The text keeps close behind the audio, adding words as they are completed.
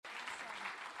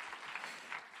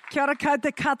Kia ora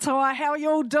koutou katoa, how are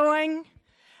you all doing?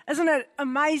 Isn't it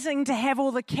amazing to have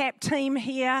all the CAP team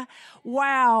here?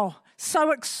 Wow,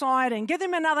 so exciting. Give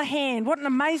them another hand. What an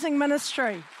amazing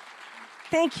ministry.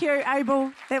 Thank you,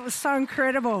 Abel. That was so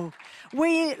incredible.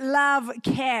 We love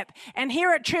CAP. And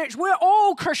here at church, we're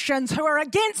all Christians who are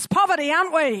against poverty,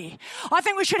 aren't we? I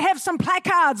think we should have some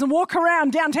placards and walk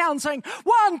around downtown saying,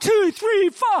 1, 2, 3,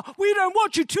 4, we don't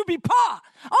want you to be poor.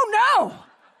 Oh, no.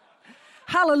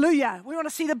 Hallelujah. We want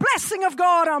to see the blessing of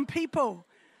God on people.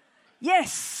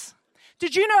 Yes.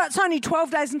 Did you know it's only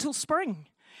 12 days until spring?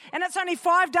 And it's only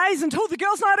 5 days until the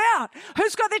girls' night out.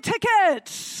 Who's got their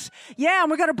tickets? Yeah,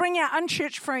 and we've got to bring our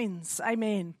unchurched friends.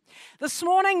 Amen. This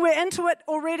morning we're into it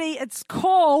already. It's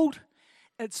called,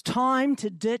 It's Time to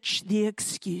Ditch the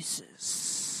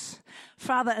Excuses.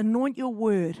 Father, anoint your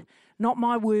word, not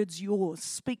my words, yours.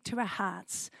 Speak to our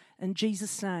hearts. In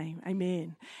Jesus' name,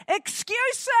 amen.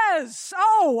 Excuses!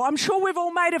 Oh, I'm sure we've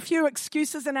all made a few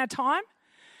excuses in our time.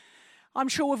 I'm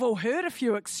sure we've all heard a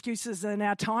few excuses in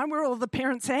our time. Where are all the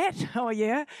parents at? Oh,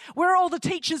 yeah. Where are all the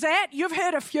teachers at? You've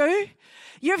heard a few.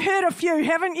 You've heard a few,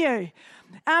 haven't you?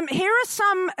 Here are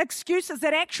some excuses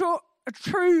that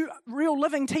true, real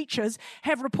living teachers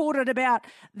have reported about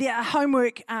their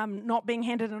homework not being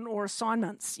handed in or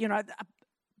assignments. You know,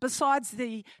 besides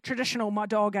the traditional, my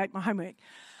dog ate my homework.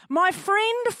 My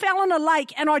friend fell in a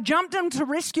lake and I jumped in to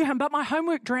rescue him, but my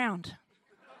homework drowned.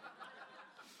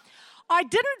 I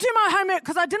didn't do my homework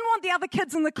because I didn't want the other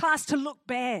kids in the class to look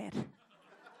bad.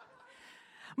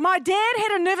 My dad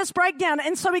had a nervous breakdown,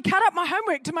 and so he cut up my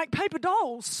homework to make paper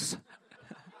dolls.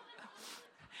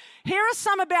 Here are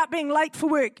some about being late for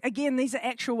work. Again, these are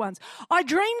actual ones. I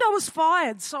dreamed I was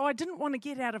fired, so I didn't want to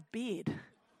get out of bed.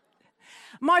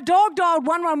 My dog dialed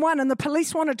 111, and the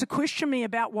police wanted to question me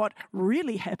about what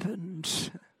really happened.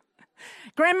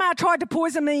 Grandma tried to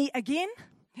poison me again.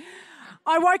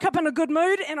 I woke up in a good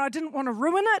mood and I didn't want to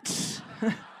ruin it.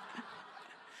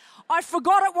 I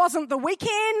forgot it wasn't the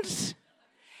weekend.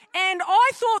 And I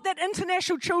thought that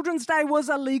International Children's Day was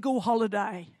a legal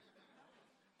holiday.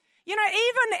 You know,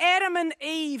 even Adam and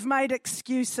Eve made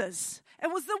excuses. It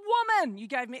was the woman you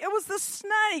gave me. It was the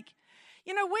snake.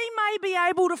 You know, we may be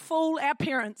able to fool our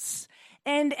parents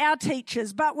and our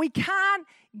teachers, but we can't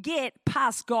get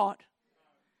past God.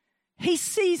 He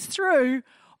sees through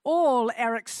all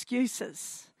our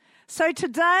excuses. So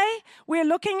today we're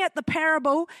looking at the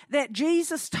parable that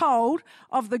Jesus told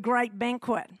of the great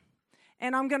banquet.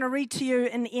 And I'm going to read to you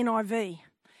in NIV.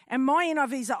 And my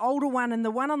NIV is the older one, and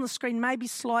the one on the screen may be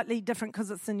slightly different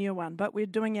because it's the new one, but we're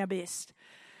doing our best.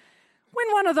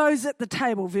 When one of those at the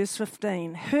table, verse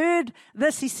 15, heard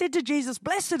this, he said to Jesus,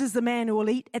 "Blessed is the man who will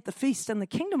eat at the feast in the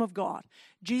kingdom of God."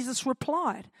 Jesus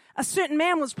replied, "A certain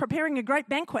man was preparing a great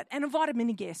banquet and invited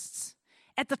many guests.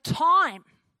 At the time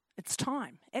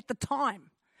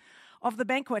of the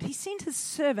banquet, he sent his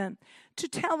servant to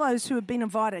tell those who had been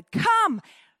invited, 'Come,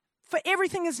 for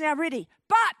everything is now ready.'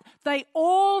 But they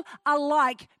all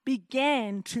alike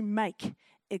began to make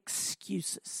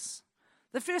excuses.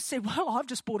 The first said, 'Well, I've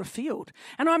just bought a field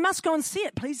and I must go and see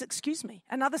it. Please excuse me.'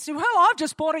 Another said, 'Well, I've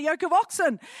just bought a yoke of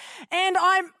oxen and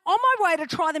I'm on my way to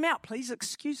try them out. Please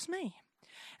excuse me.'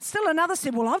 Still another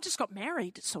said, 'Well, I've just got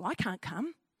married, so I can't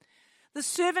come.' The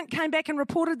servant came back and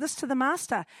reported this to the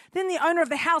master. Then the owner of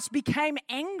the house became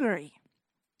angry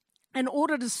and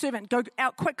ordered his servant, 'Go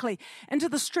out quickly into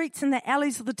the streets and the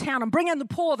alleys of the town and bring in the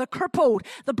poor, the crippled,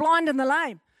 the blind and the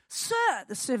lame.' 'Sir,'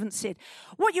 the servant said,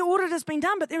 'what you ordered has been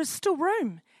done, but there is still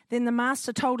room.' Then the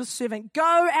master told his servant,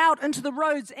 'Go out into the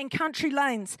roads and country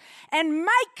lanes and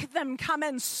make them come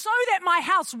in so that my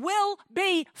house will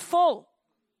be full.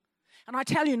 And I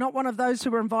tell you, not one of those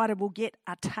who were invited will get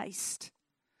a taste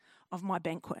of my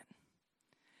banquet.'"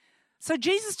 So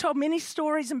Jesus told many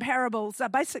stories and parables. They're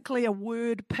basically a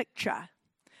word picture.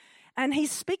 And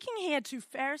he's speaking here to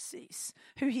Pharisees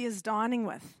who he is dining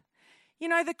with. You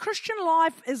know, the Christian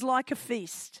life is like a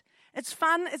feast. It's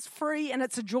fun, it's free, and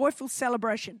it's a joyful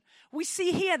celebration. We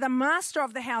see here the master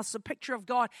of the house, a picture of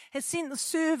God, has sent his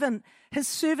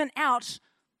servant out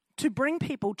to bring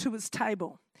people to his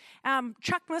table.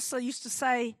 Chuck Missler used to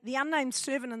say the unnamed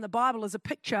servant in the Bible is a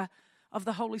picture of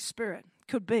the Holy Spirit.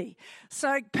 Could be.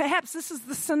 So perhaps this is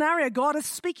the scenario. God is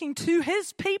speaking to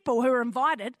his people who are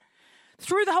invited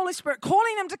through the Holy Spirit,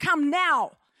 calling them to come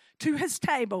now to his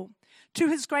table, to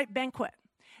his great banquet.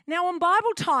 Now, in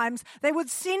Bible times, they would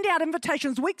send out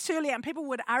invitations weeks earlier and people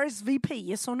would RSVP,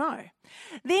 yes or no.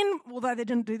 Then, although they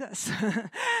didn't do this,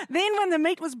 then when the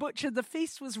meat was butchered, the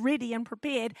feast was ready and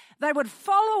prepared, they would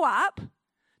follow up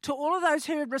to all of those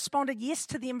who had responded yes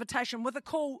to the invitation with a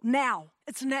call, now.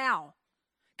 It's now.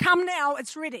 Come now,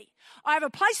 it's ready. I have a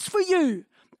place for you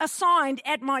assigned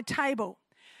at my table.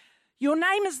 Your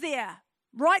name is there,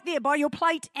 right there by your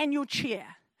plate and your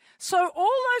chair. So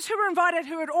all those who were invited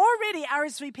who had already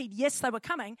RSVP'd, yes, they were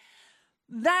coming,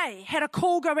 they had a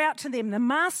call go out to them. The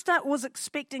master was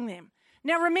expecting them.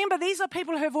 Now remember, these are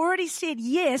people who have already said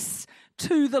yes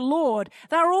to the Lord.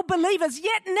 They're all believers,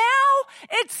 yet now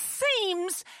it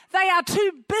seems they are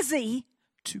too busy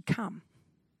to come.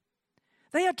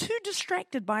 They are too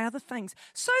distracted by other things.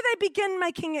 So they begin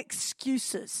making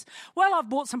excuses. Well, I've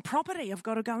bought some property. I've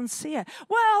got to go and see it.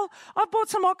 Well, I've bought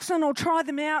some oxen. I'll try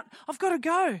them out. I've got to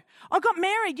go. I got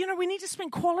married. We need to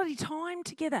spend quality time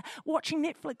together watching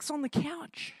Netflix on the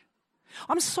couch.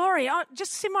 I'm sorry. I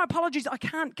just send my apologies. I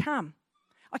can't come.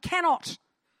 I cannot.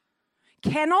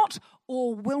 Cannot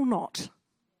or will not.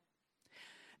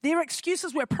 Their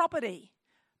excuses were property,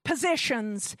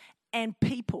 possessions, and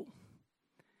people.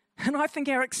 And I think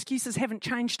our excuses haven't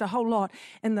changed a whole lot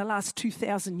in the last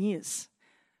 2,000 years.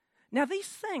 Now, these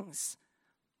things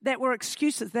that were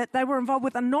excuses that they were involved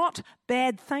with are not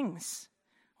bad things.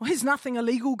 Well, there's nothing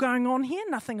illegal going on here,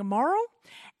 nothing immoral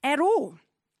at all.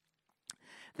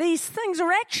 These things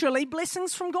are actually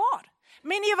blessings from God.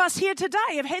 Many of us here today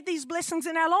have had these blessings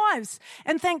in our lives,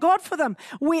 and thank God for them.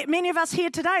 Many of us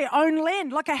here today own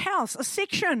land, like a house, a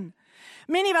section.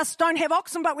 Many of us don't have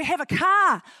oxen, but we have a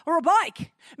car or a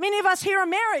bike. Many of us here are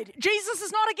married. Jesus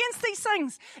is not against these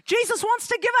things. Jesus wants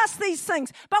to give us these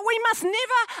things, but we must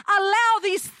never allow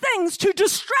these things to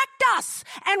distract us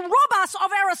and rob us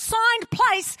of our assigned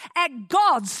place at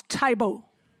God's table.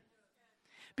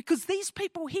 Because these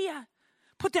people here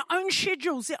put their own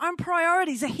schedules, their own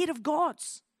priorities ahead of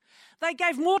God's. They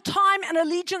gave more time and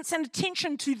allegiance and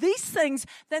attention to these things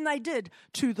than they did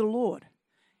to the Lord.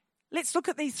 Let's look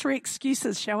at these three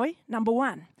excuses, shall we? Number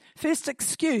one, first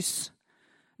excuse,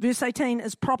 verse 18,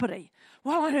 is property.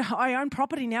 Well, I own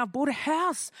property now. I've bought a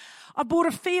house. I bought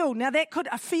a field. Now,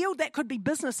 a field, that could be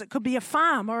business. It could be a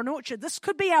farm or an orchard. This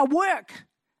could be our work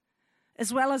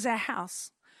as well as our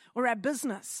house or our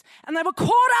business. And they were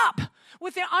caught up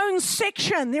with their own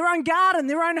section, their own garden,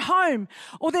 their own home,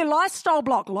 or their lifestyle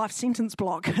block, life sentence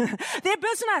block, their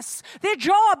business, their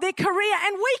job, their career.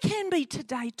 And we can be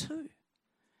today too.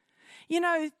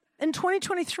 In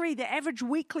 2023, the average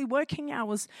weekly working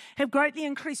hours have greatly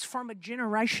increased from a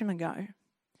generation ago.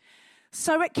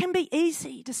 So it can be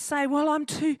easy to say, well,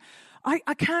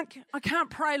 I can't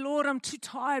pray, Lord, I'm too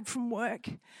tired from work.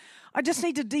 I just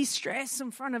need to de-stress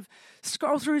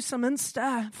scroll through some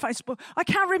Insta, Facebook. I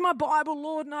can't read my Bible,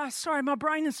 Lord. No, sorry, my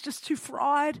brain is just too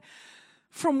fried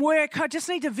from work. I just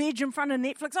need to veg in front of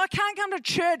Netflix. I can't come to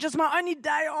church. It's my only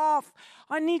day off.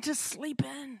 I need to sleep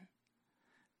in.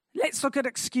 Let's look at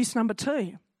excuse number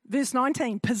 2. Verse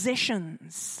 19,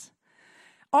 possessions.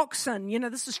 Oxen,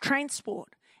 this is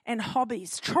transport and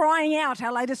hobbies. Trying out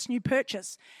our latest new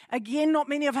purchase. Again, not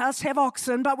many of us have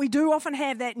oxen, but we do often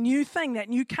have that new thing, that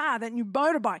new car, that new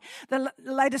motorbike, the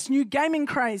latest new gaming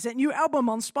craze, that new album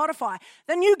on Spotify,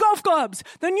 the new golf clubs,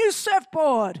 the new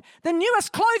surfboard, the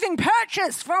newest clothing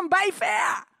purchase from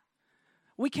Bayfair.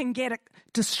 We can get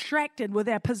distracted with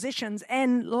our possessions.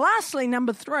 And lastly,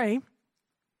 number 3,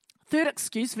 third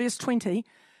excuse, verse 20,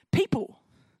 people.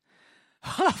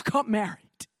 I've got married.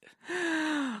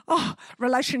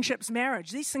 Relationships,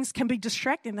 marriage. These things can be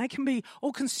distracting. They can be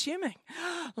all-consuming.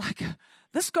 Like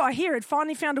this guy here had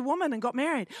finally found a woman and got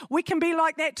married. We can be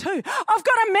like that too. I've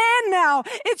got a man now.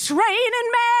 It's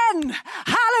raining men.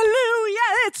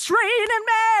 Hallelujah. It's raining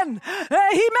men.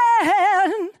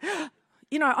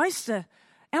 Amen.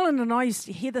 Ellen and I used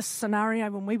to hear this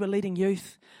scenario when we were leading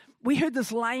youth. We heard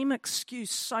this lame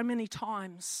excuse so many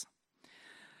times.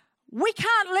 We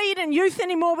can't lead in youth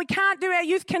anymore. We can't do our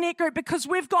youth connect group because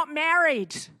we've got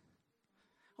married.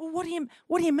 Well, what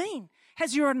do you mean?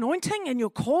 Has your anointing and your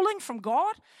calling from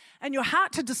God and your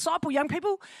heart to disciple young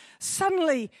people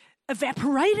suddenly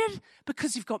evaporated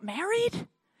because you've got married?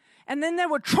 And then they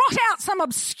would trot out some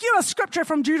obscure scripture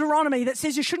from Deuteronomy that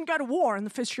says you shouldn't go to war in the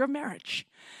first year of marriage,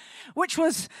 which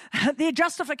was their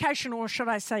justification, or should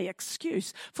I say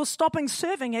excuse, for stopping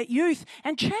serving at youth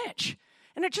and church.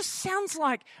 And it just sounds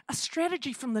like a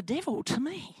strategy from the devil to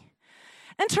me.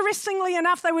 Interestingly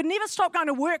enough, they would never stop going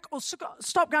to work or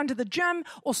stop going to the gym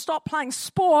or stop playing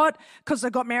sport because they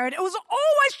got married. It was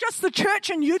always just the church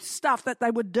and youth stuff that they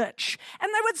would ditch. And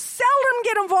they would seldom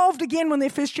get involved again when their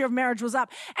first year of marriage was up.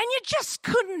 And you just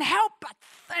couldn't help but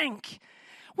think,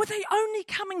 were they only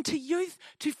coming to youth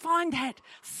to find that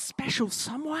special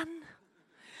someone?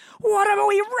 What are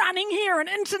we running here? An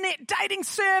internet dating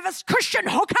service,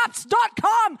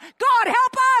 ChristianHookups.com. God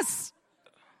help us.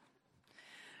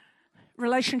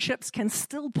 Relationships can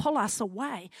still pull us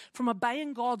away from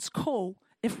obeying God's call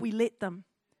if we let them.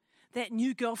 that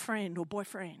new girlfriend or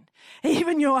boyfriend,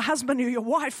 even your husband or your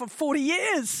wife for 40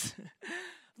 years.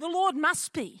 The Lord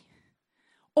must be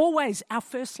always our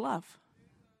first love.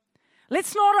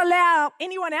 Let's not allow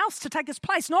anyone else to take his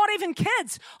place, not even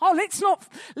kids. Oh, let's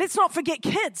not forget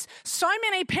kids. So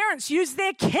many parents use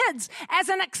their kids as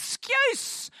an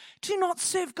excuse to not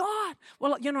serve God.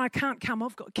 Well, I can't come,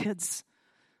 I've got kids.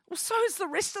 Well, so is the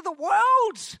rest of the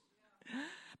world.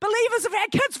 Believers have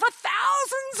had kids for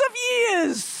thousands of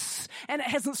years, and it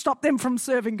hasn't stopped them from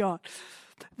serving God.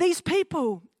 These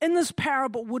people in this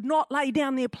parable would not lay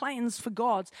down their plans for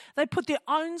God's. They put their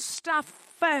own stuff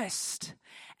first,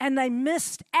 and they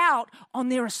missed out on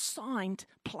their assigned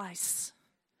place.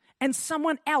 And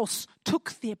someone else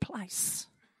took their place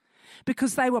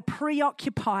because they were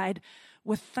preoccupied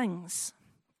with things.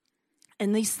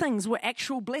 And these things were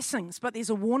actual blessings. But there's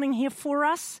a warning here for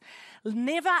us.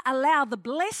 Never allow the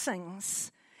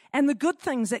blessings and the good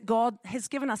things that God has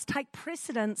given us take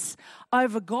precedence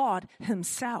over God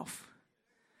himself.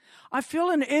 I feel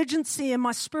an urgency in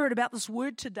my spirit about this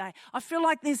word today. I feel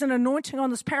like there's an anointing on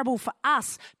this parable for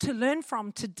us to learn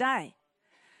from today.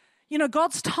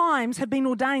 God's times have been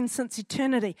ordained since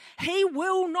eternity. He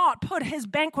will not put his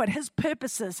banquet, his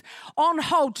purposes on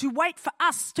hold to wait for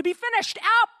us to be finished,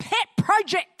 our pet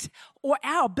project or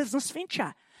our business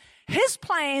venture. His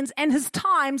plans and his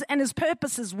times and his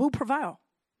purposes will prevail.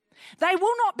 They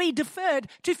will not be deferred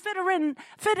to fit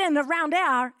in around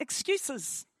our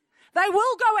excuses. They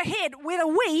will go ahead whether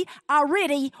we are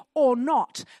ready or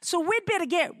not. So we'd better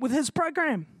get with his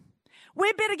program.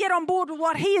 We'd better get on board with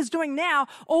what he is doing now,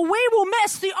 or we will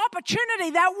miss the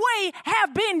opportunity that we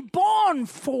have been born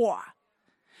for.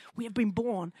 We have been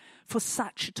born for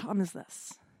such a time as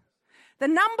this. The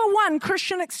number one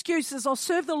Christian excuse is, I'll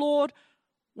serve the Lord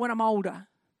when I'm older.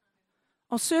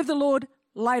 I'll serve the Lord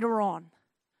later on.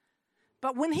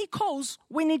 But when he calls,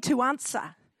 we need to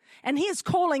answer. And he is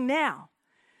calling now.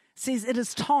 Says it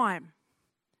is time.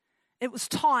 It was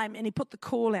time, and he put the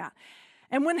call out.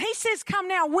 And when he says come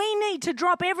now, we need to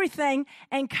drop everything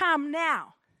and come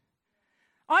now.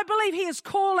 I believe he is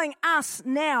calling us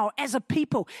now as a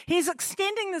people. He is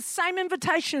extending the same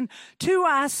invitation to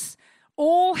us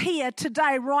all here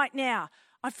today, right now.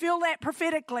 I feel that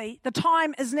prophetically. The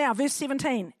time is now. Verse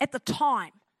 17, at the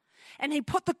time. And he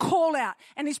put the call out,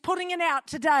 and he's putting it out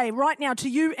today, right now, to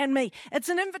you and me. It's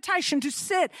an invitation to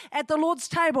sit at the Lord's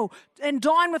table and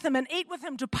dine with him and eat with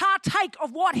him, to partake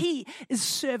of what he is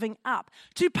serving up,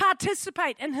 to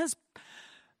participate in his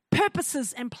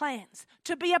purposes and plans,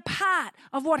 to be a part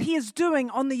of what he is doing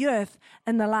on the earth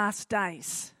in the last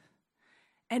days.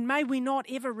 And may we not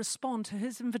ever respond to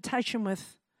his invitation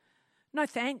with, no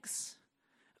thanks,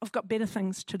 I've got better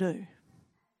things to do,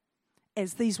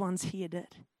 as these ones here did.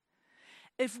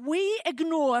 If we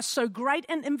ignore so great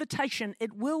an invitation,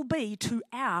 it will be to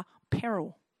our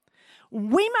peril.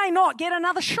 We may not get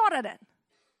another shot at it.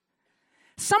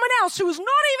 Someone else who is not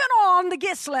even on the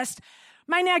guest list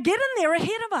may now get in there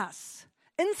ahead of us,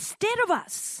 instead of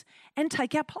us, and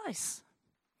take our place.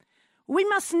 We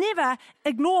must never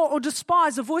ignore or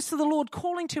despise the voice of the Lord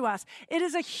calling to us. It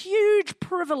is a huge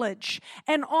privilege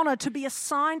and honor to be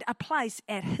assigned a place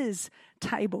at his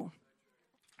table.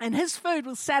 And his food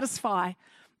will satisfy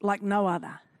like no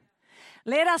other.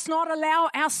 Let us not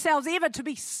allow ourselves ever to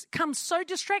become so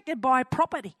distracted by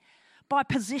property, by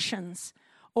possessions,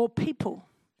 or people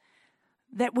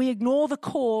that we ignore the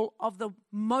call of the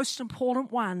most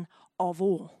important one of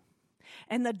all.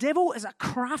 And the devil is a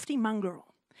crafty mongrel.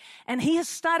 And he has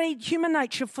studied human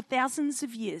nature for thousands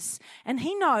of years. And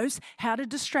he knows how to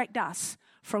distract us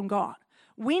from God.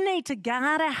 We need to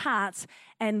guard our hearts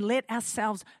and let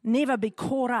ourselves never be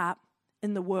caught up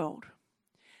in the world.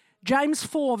 James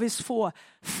 4, verse 4,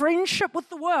 friendship with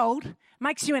the world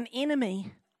makes you an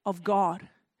enemy of God.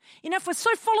 If we're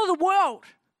so full of the world,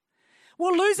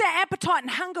 we'll lose our appetite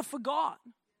and hunger for God.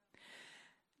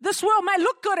 This world may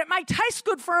look good, it may taste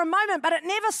good for a moment, but it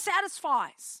never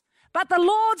satisfies. But the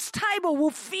Lord's table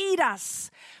will feed us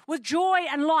with joy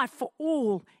and life for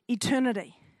all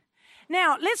eternity.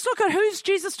 Now, let's look at who's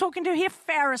Jesus talking to here.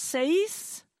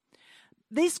 Pharisees.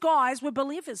 These guys were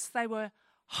believers. They were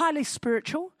highly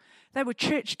spiritual. They were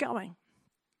church-going.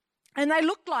 And they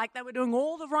looked like they were doing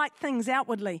all the right things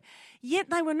outwardly. Yet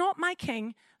they were not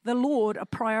making the Lord a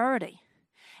priority.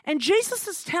 And Jesus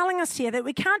is telling us here that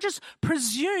we can't just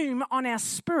presume on our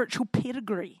spiritual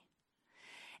pedigree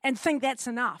and think that's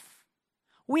enough.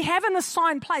 We have an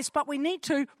assigned place, but we need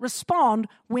to respond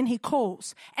when he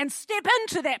calls and step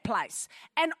into that place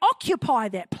and occupy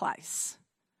that place.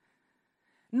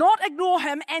 Not ignore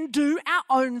him and do our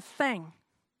own thing.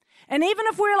 And even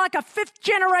if we're like a fifth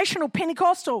generational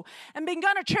Pentecostal and been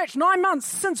going to church 9 months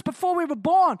since before we were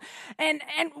born, and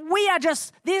we are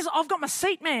just, I've got my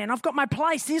seat, man. I've got my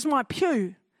place. There's my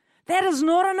pew. That is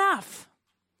not enough.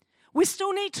 We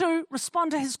still need to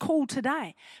respond to his call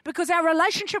today, because our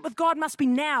relationship with God must be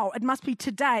now. It must be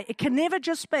today. It can never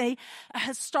just be a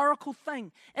historical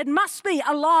thing. It must be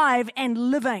alive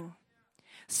and living.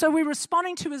 So we're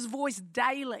responding to his voice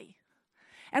daily.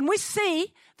 And we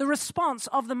see the response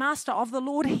of the Master, of the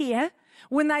Lord here.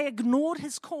 When they ignored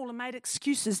his call and made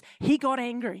excuses, he got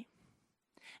angry.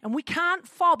 And we can't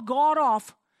fob God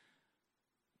off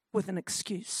with an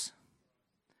excuse.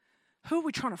 Who are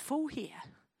we trying to fool here?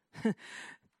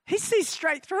 He sees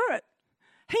straight through it.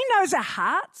 He knows our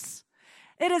hearts.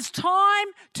 It is time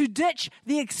to ditch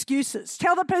the excuses.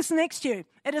 Tell the person next to you,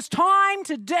 it is time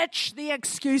to ditch the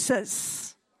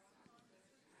excuses.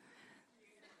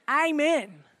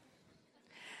 Amen.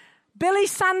 Billy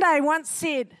Sunday once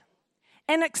said,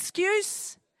 an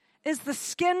excuse is the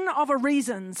skin of a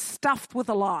reason stuffed with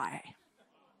a lie.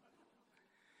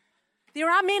 There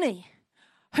are many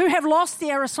who have lost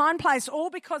their assigned place all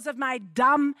because they've made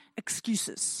dumb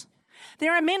excuses.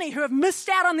 There are many who have missed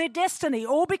out on their destiny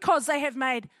all because they have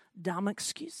made dumb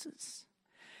excuses.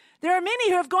 There are many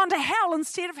who have gone to hell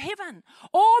instead of heaven,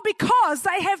 all because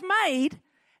they have made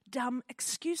dumb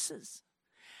excuses.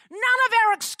 None of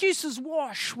our excuses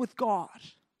wash with God.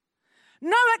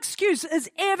 No excuse is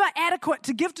ever adequate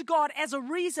to give to God as a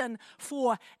reason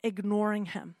for ignoring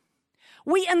him.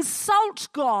 We insult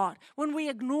God when we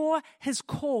ignore his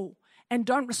call and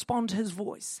don't respond to his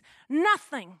voice.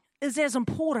 Nothing is as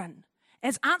important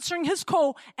as answering his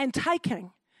call and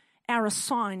taking our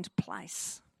assigned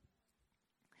place.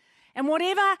 And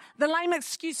whatever the lame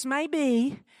excuse may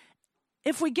be,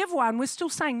 if we give one, we're still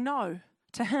saying no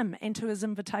to him and to his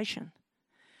invitation.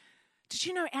 Did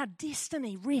you know our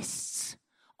destiny rests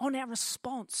on our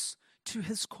response to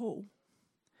his call?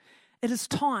 It is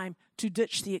time to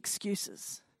ditch the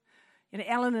excuses. You know,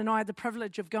 Elena and I had the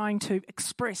privilege of going to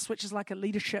Express, which is like a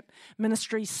leadership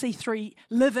ministry, C3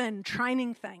 live-in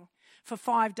training thing for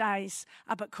 5 days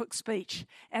up at Cook's Beach.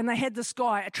 And they had this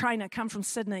guy, a trainer, come from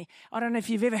Sydney. I don't know if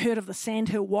you've ever heard of the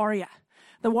Sandhill Warrior.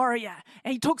 The Warrior.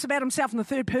 And he talks about himself in the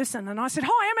third person. And I said,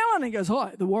 hi, I'm Elena. He goes,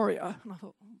 hi, the Warrior. And I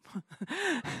thought,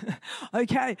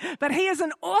 okay. But he is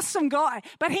an awesome guy.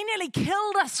 But he nearly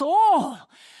killed us all.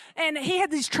 And he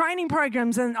had these training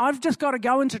programs, and I've just got to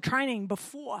go into training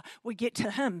before we get to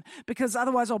him, because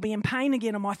otherwise I'll be in pain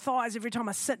again in my thighs every time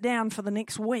I sit down for the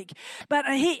next week. But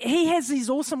he has these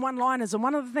awesome one-liners, and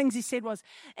one of the things he said was,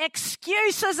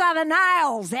 excuses are the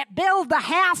nails that build the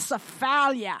house of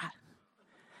failure.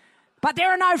 But there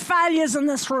are no failures in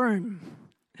this room.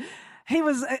 He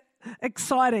was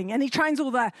exciting, and he trains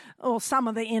some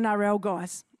of the NRL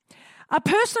guys. A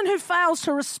person who fails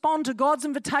to respond to God's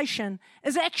invitation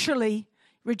is actually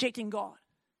rejecting God.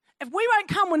 If we won't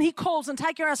come when he calls and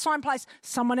take our assigned place,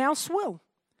 someone else will.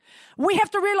 We have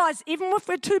to realize, even if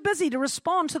we're too busy to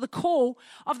respond to the call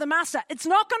of the Master, it's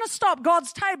not going to stop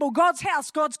God's table, God's house,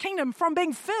 God's kingdom from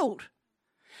being filled.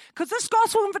 Because this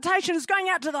gospel invitation is going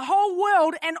out to the whole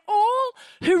world, and all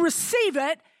who receive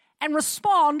it and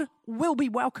respond will be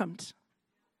welcomed.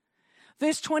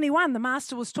 Verse 21, the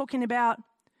Master was talking about,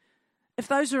 if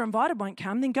those who are invited won't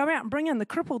come, then go out and bring in the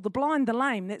crippled, the blind, the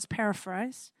lame. That's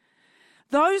paraphrase.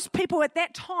 Those people at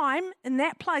that time in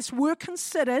that place were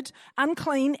considered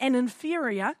unclean and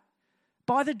inferior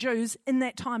by the Jews in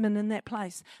that time and in that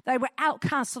place. They were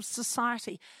outcasts of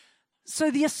society. So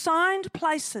the assigned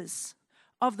places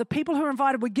of the people who were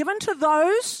invited were given to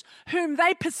those whom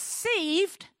they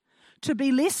perceived to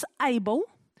be less able,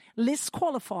 less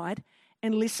qualified,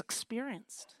 and less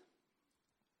experienced.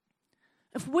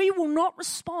 If we will not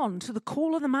respond to the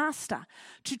call of the Master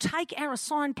to take our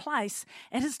assigned place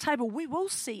at his table, we will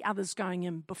see others going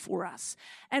in before us.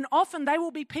 And often they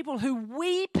will be people who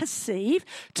we perceive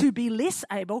to be less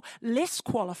able, less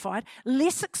qualified,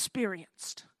 less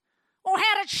experienced. Or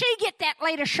how did she get that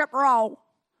leadership role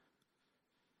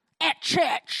at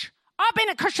church? I've been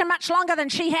a Christian much longer than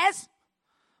she has.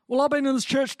 Well, I've been in this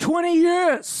church 20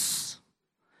 years.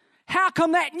 How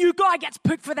come that new guy gets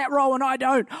picked for that role and I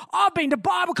don't? I've been to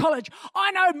Bible college.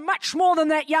 I know much more than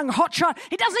that young hotshot.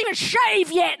 He doesn't even shave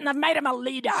yet and they've made him a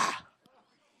leader.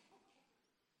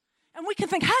 And we can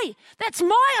think, hey, that's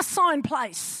my assigned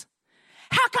place.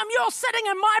 How come you're sitting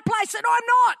in my place and I'm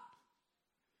not?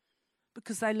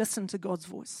 Because they listened to God's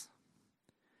voice.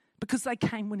 Because they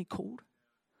came when he called.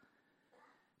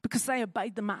 Because they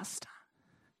obeyed the Master.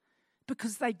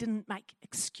 Because they didn't make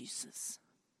excuses.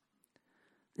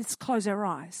 Let's close our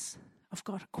eyes. I've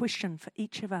got a question for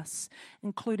each of us,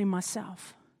 including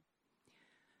myself.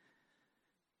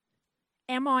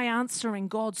 Am I answering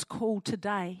God's call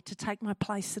today to take my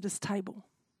place at his table?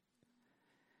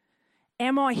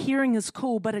 Am I hearing his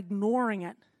call but ignoring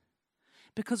it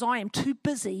because I am too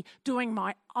busy doing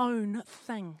my own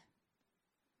thing?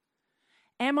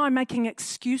 Am I making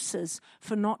excuses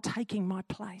for not taking my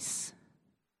place?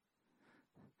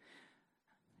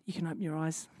 You can open your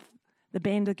eyes. The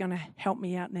band are going to help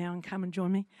me out now and come and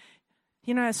join me.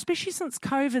 You know, especially since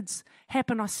COVID's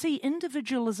happened, I see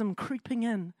individualism creeping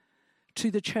in to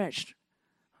the church,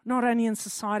 not only in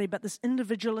society, but this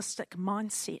individualistic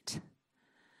mindset.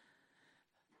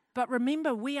 But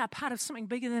remember, we are part of something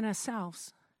bigger than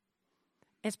ourselves.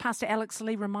 As Pastor Alex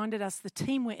Lee reminded us, the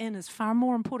team we're in is far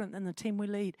more important than the team we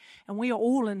lead. And we are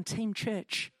all in team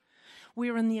church.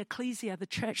 We're in the ecclesia, the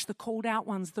church, the called out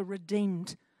ones, the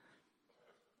redeemed,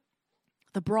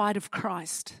 the bride of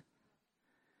Christ.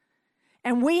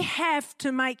 And we have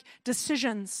to make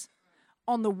decisions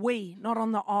on the we, not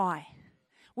on the I.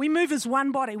 We move as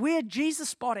one body. We're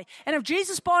Jesus' body. And if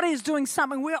Jesus' body is doing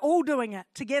something, we're all doing it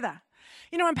together.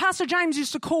 You know, when Pastor James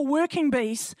used to call working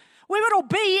bees, we would all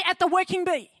be at the working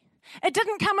bee. It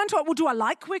didn't come into it. Well, do I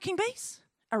like working bees?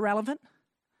 Irrelevant.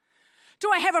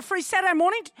 Do I have a free Saturday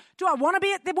morning? Do I want to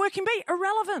be at the working bee?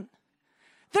 Irrelevant.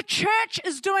 The church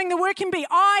is doing the working bee.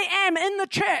 I am in the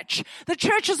church. The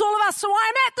church is all of us, so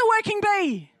I'm at the working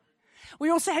bee. We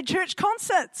also had church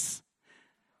concerts.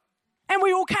 And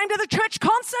we all came to the church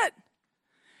concert.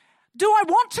 Do I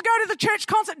want to go to the church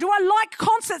concert? Do I like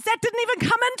concerts? That didn't even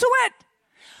come into it.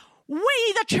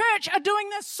 We, the church, are doing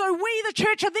this, so we, the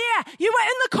church, are there. You are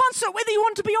in the concert whether you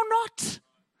want to be or not.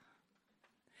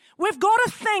 We've got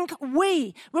to think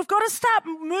we. We've got to start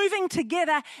moving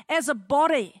together as a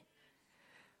body.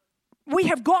 We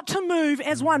have got to move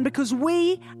as one because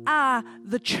we are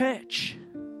the church.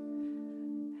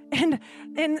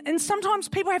 And sometimes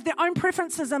people have their own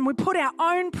preferences and we put our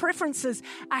own preferences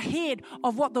ahead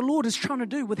of what the Lord is trying to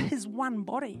do with his one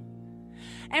body.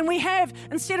 And we have,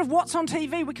 instead of what's on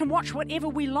TV, we can watch whatever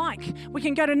we like. We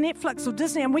can go to Netflix or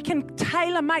Disney and we can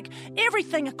tailor-make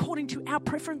everything according to our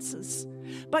preferences.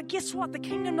 But guess what? The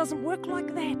kingdom doesn't work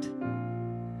like that.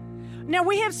 Now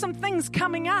we have some things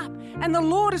coming up and the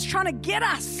Lord is trying to get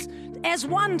us as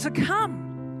one to come.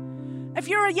 If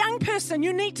you're a young person,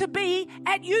 you need to be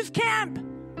at youth camp.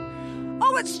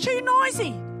 Oh, it's too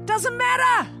noisy. Doesn't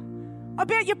matter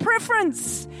about your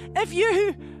preference. If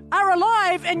you are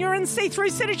alive and you're in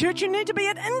C3 City Church, you need to be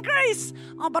at Increase.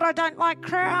 Oh, but I don't like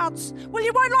crowds. Well,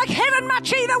 you won't like heaven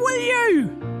much either, will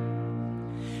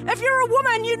you? If you're a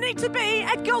woman, you need to be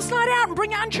at Girls' Night Out and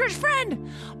bring your unchurched friend.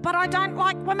 But I don't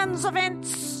like women's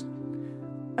events.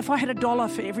 If I had $1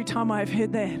 for every time I've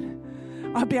heard that,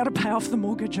 I'd be able to pay off the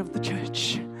mortgage of the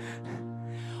church.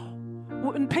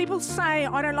 When people say,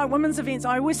 I don't like women's events,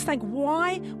 I always think,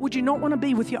 why would you not want to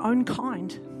be with your own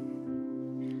kind?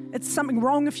 It's something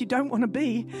wrong if you don't want to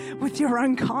be with your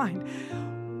own kind.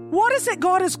 What is it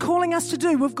God is calling us to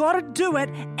do? We've got to do it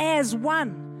as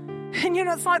one. And you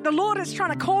know, it's like the Lord is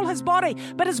trying to call his body,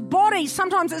 but his body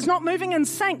sometimes is not moving in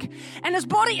sync. And his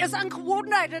body is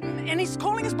uncoordinated, and he's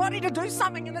calling his body to do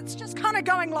something, and it's just kind of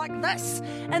going like this.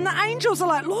 And the angels are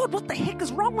like, Lord, what the heck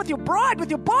is wrong with your bride, with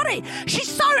your body? She's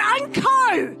so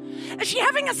unco. Is she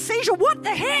having a seizure? What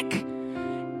the heck?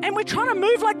 And we're trying to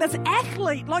move like this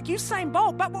athlete, like Usain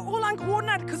Bolt, but we're all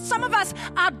uncoordinated because some of us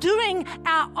are doing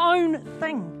our own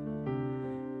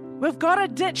thing. We've got to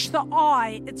ditch the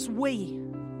I, it's we.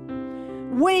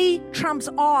 We trumps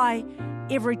I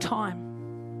every time.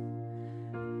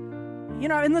 You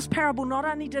know, in this parable, not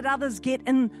only did others get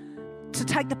in to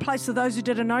take the place of those who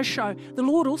did a no-show, the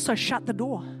Lord also shut the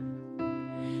door.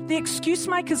 The excuse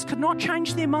makers could not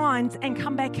change their minds and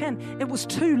come back in. It was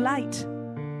too late.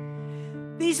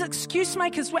 These excuse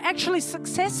makers were actually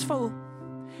successful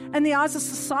in the eyes of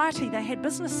society. They had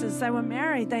businesses, they were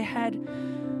married, they had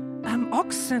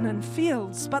oxen and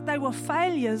fields, but they were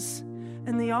failures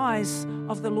in the eyes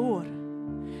of the Lord.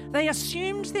 They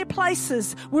assumed their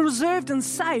places were reserved and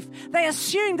safe. They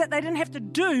assumed that they didn't have to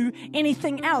do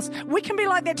anything else. We can be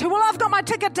like that too. Well, I've got my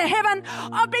ticket to heaven.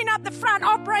 I've been up the front.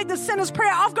 I've prayed the sinner's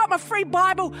prayer. I've got my free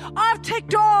Bible. I've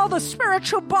ticked all the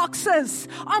spiritual boxes.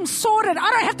 I'm sorted. I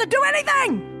don't have to do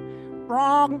anything.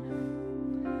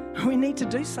 Wrong. We need to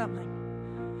do something.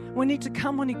 We need to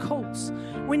come when he calls.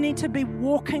 We need to be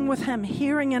walking with him,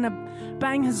 hearing and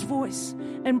obeying his voice,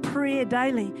 in prayer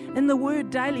daily, in the word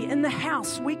daily, in the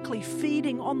house weekly,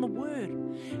 feeding on the word.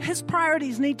 His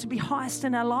priorities need to be highest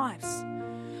in our lives.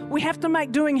 We have to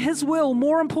make doing his will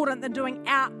more important than doing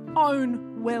our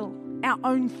own will, our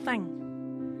own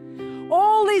thing.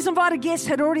 All these invited guests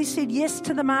had already said yes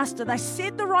to the master. They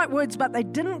said the right words, but they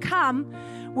didn't come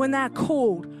when they're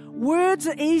called. Words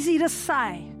are easy to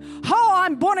say. Oh,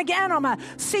 I'm born again. I'm a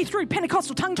see-through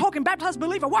Pentecostal tongue-talking baptized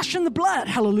believer washed in the blood.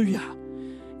 Hallelujah.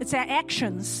 It's our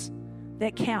actions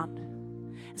that count.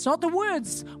 It's not the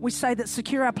words we say that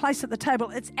secure our place at the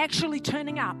table. It's actually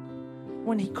turning up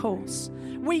when He calls.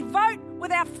 We vote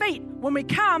with our feet when we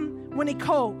come when He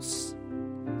calls.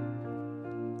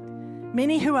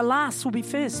 Many who are last will be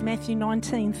first, Matthew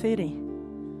 19:30.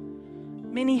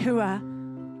 Many who are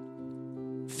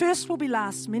first will be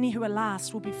last. Many who are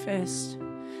last will be first.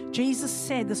 Jesus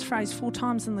said this phrase 4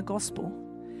 times in the gospel.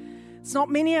 It's not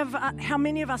how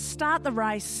many of us start the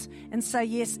race and say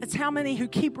yes. It's how many who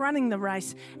keep running the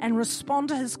race and respond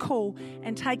to His call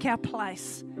and take our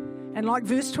place. And like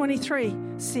verse 23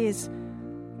 says,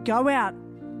 go out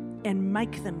and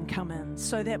make them come in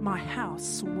so that my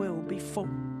house will be full.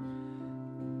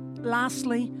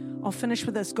 Lastly, I'll finish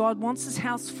with this. God wants His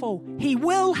house full. He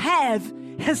will have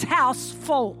His house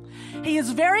full. He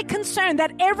is very concerned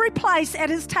that every place at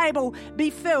His table be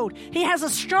filled. He has a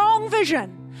strong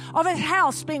vision of His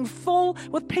house being full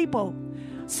with people.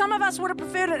 Some of us would have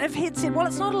preferred it if He had said, well,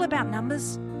 it's not all about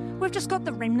numbers. We've just got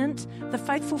the remnant, the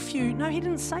faithful few. No, He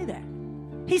didn't say that.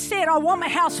 He said, I want my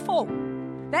house full.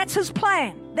 That's His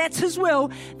plan. That's His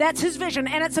will. That's His vision.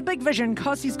 And it's a big vision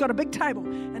because He's got a big table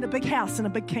and a big house and a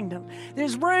big kingdom.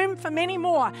 There's room for many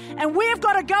more. And we've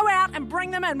got to go out and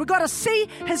bring them in. We've got to see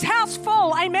His house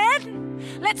full.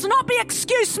 Amen? Let's not be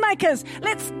excuse makers.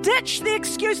 Let's ditch the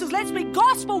excuses. Let's be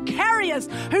gospel carriers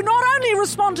who not only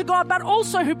respond to God, but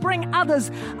also who bring others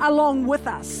along with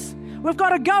us. We've got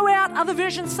to go out, other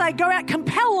versions say, go out,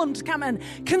 compel them to come in,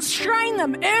 constrain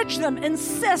them, urge them,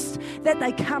 insist that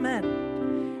they come in.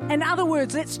 In other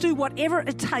words, let's do whatever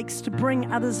it takes to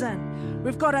bring others in.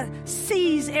 We've got to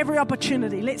seize every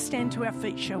opportunity. Let's stand to our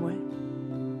feet, shall we?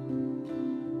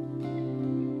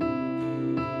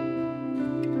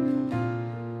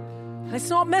 Let's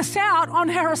not miss out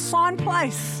on our assigned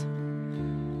place.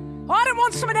 I don't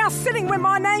want someone else sitting where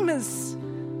my name is.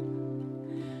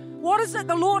 What is it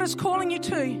the Lord is calling you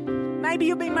to? Maybe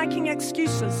you've been making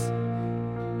excuses.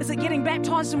 Is it getting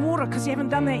baptized in water because you haven't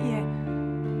done that yet?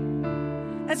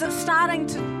 Is it starting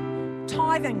to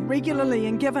tithing regularly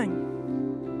and giving?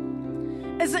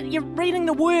 Is it you're reading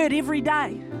the Word every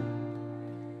day?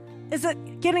 Is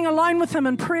it getting alone with Him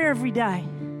in prayer every day?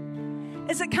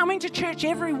 Is it coming to church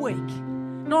every week,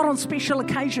 not on special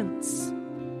occasions?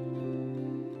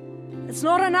 It's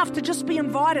not enough to just be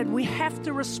invited. We have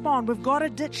to respond. We've got to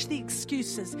ditch the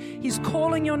excuses. He's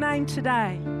calling your name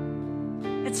today.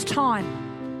 It's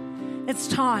time. It's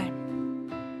time.